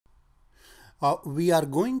We are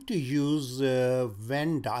going to use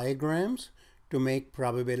Venn diagrams to make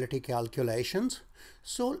probability calculations.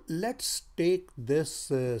 So let's take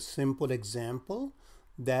this simple example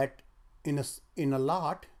that in a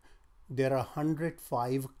lot there are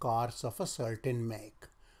 105 cars of a certain make.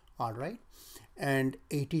 All right, and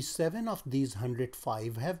 87 of these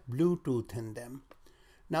 105 have Bluetooth in them.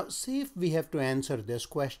 Now see if we have to answer this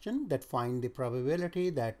question, that find the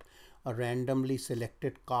probability that a randomly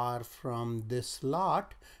selected car from this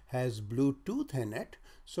lot has Bluetooth in it.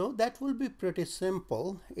 So that will be pretty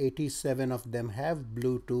simple. 87 of them have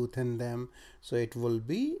Bluetooth in them. So it will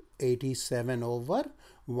be 87 over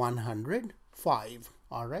 105.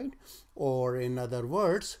 All right. Or in other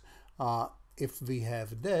words, if we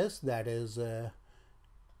have this, that is,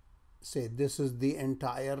 say this is the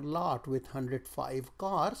entire lot with 105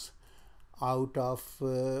 cars, out of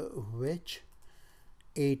which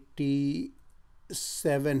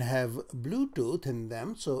 87 have Bluetooth in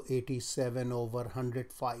them. So 87 over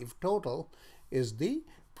 105 total is the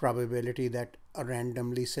probability that a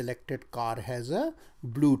randomly selected car has a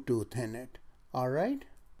Bluetooth in it. All right.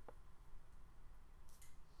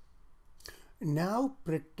 Now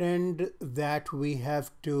pretend that we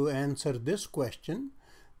have to answer this question,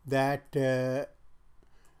 that there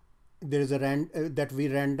is a that we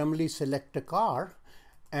randomly select a car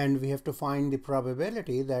and we have to find the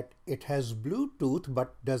probability that it has Bluetooth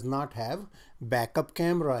but does not have backup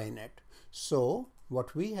camera in it. So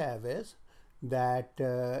what we have is that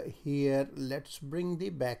here let's bring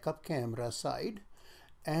the backup camera side,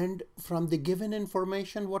 and from the given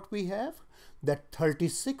information what we have, that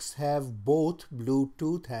 36 have both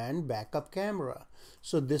Bluetooth and backup camera.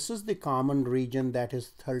 So this is the common region, that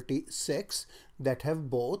is 36 that have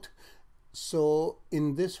both. So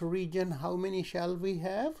in this region, how many shall we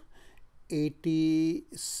have?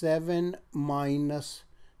 87 minus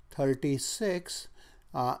 36,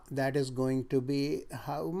 that is going to be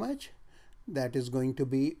how much? That is going to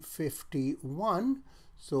be 51.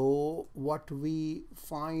 So what we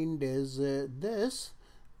find is this,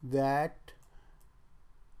 that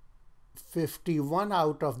 51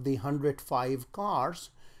 out of the 105 cars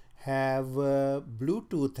have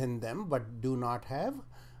Bluetooth in them but do not have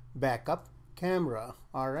backup camera.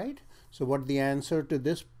 All right. So what the answer to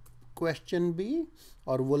this question be,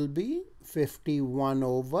 or will be? 51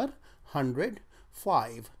 over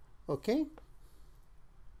 105. Okay.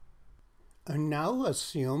 And now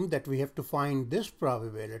assume that we have to find this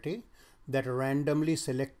probability that a randomly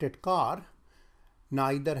selected car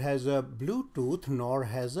neither has a Bluetooth nor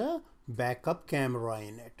has a backup camera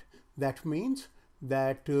in it. That means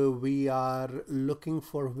that we are looking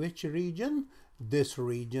for which region? This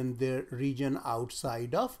region, the region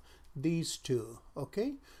outside of these two.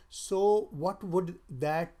 Okay, so what would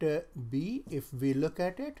that be if we look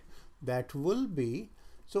at it? That will be,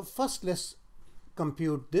 so first let's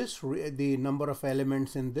compute this, the number of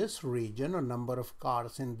elements in this region, or number of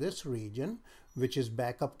cars in this region, which is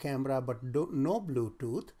backup camera but no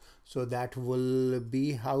Bluetooth. So that will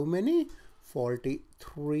be how many?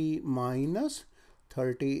 43 minus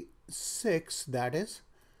 36, that is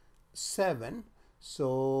 7.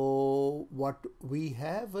 So what we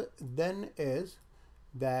have then is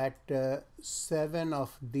that 7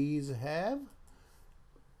 of these have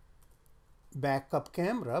backup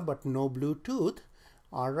camera but no Bluetooth.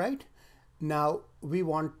 All right. Now we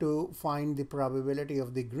want to find the probability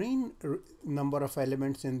of the green number of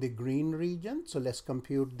elements in the green region. So let's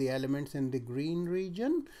compute the elements in the green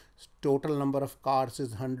region. Total number of cars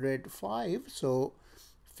is 105. So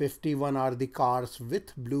 51 are the cars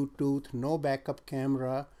with Bluetooth, no backup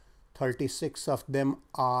camera. 36 of them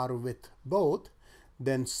are with both.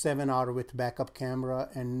 Then 7 are with backup camera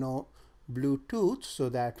and no Bluetooth. So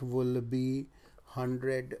that will be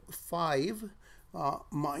 105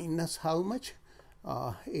 minus how much?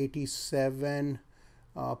 87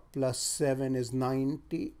 plus 7 is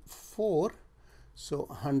 94. So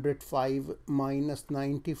 105 minus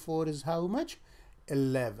 94 is how much?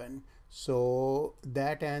 11. So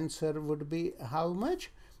that answer would be how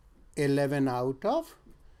much? 11 out of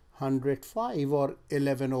 105, or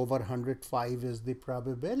 11 over 105 is the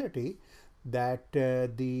probability that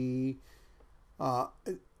that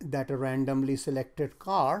a randomly selected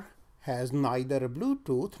car has neither a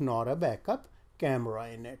Bluetooth nor a backup camera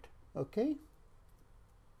in it. Okay.